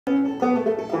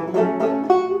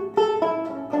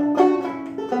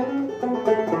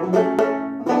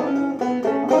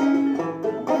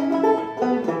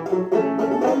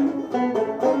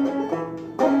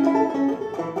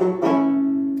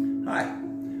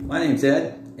My name's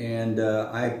Ed, and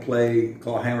I play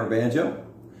Clawhammer banjo.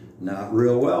 Not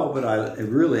real well, but I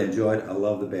really enjoy it. I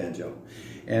love the banjo.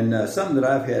 And something that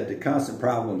I've had the constant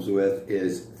problems with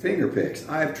is finger picks.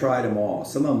 I've tried them all.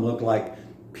 Some of them look like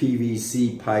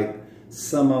PVC pipe.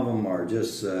 Some of them are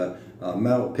just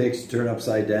metal picks turned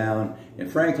upside down.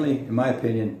 And frankly, in my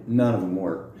opinion, none of them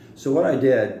work. So what I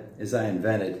did is I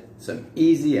invented some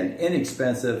easy and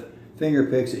inexpensive finger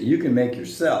picks that you can make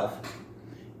yourself.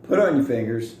 Put on your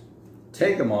fingers,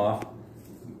 take them off,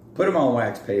 put them on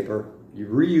wax paper, you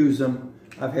reuse them.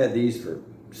 I've had these for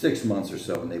 6 months or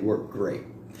so and they work great.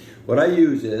 What I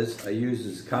use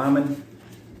is common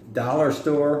dollar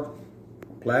store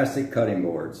plastic cutting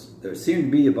boards. They seem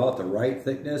to be about the right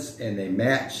thickness and they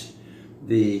match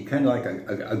the kind of like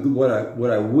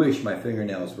what I wish my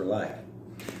fingernails were like.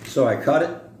 So I cut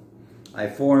it, I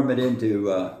form it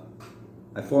into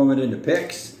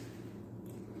picks,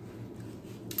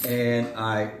 and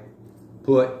I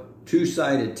put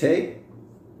two-sided tape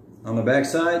on the back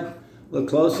side. Look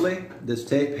closely. This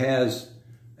tape has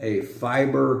a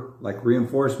fiber like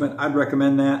reinforcement. I'd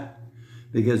recommend that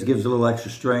because it gives a little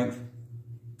extra strength.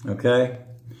 Okay,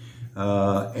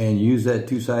 and use that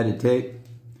two-sided tape,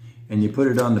 and you put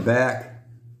it on the back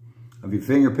of your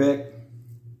finger pick,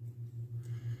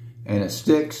 and it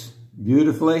sticks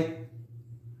beautifully.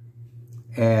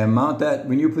 And mount that,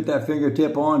 when you put that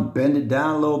fingertip on, bend it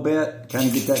down a little bit, kind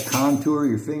of get that contour of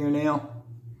your fingernail.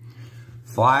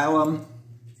 File them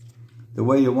the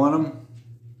way you want them,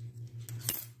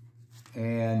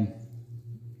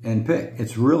 and pick.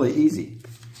 It's really easy.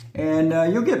 And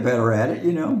you'll get better at it,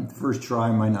 you know. First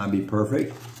try might not be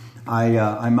perfect.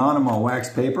 I mount them on wax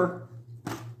paper.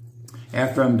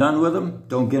 After I'm done with them,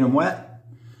 don't get them wet.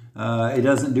 It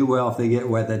doesn't do well if they get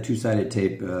wet. That two-sided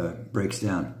tape breaks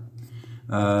down.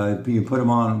 You can put them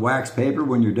on wax paper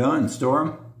when you're done and store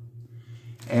them.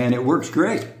 And it works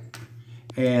great.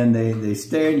 And they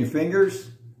stay on your fingers.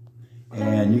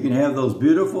 And you can have those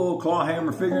beautiful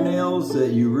clawhammer fingernails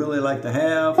that you really like to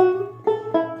have.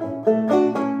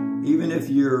 Even if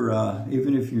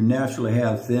you naturally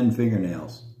have thin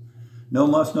fingernails. No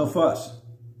muss, no fuss.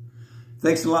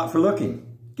 Thanks a lot for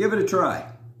looking. Give it a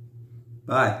try.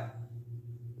 Bye.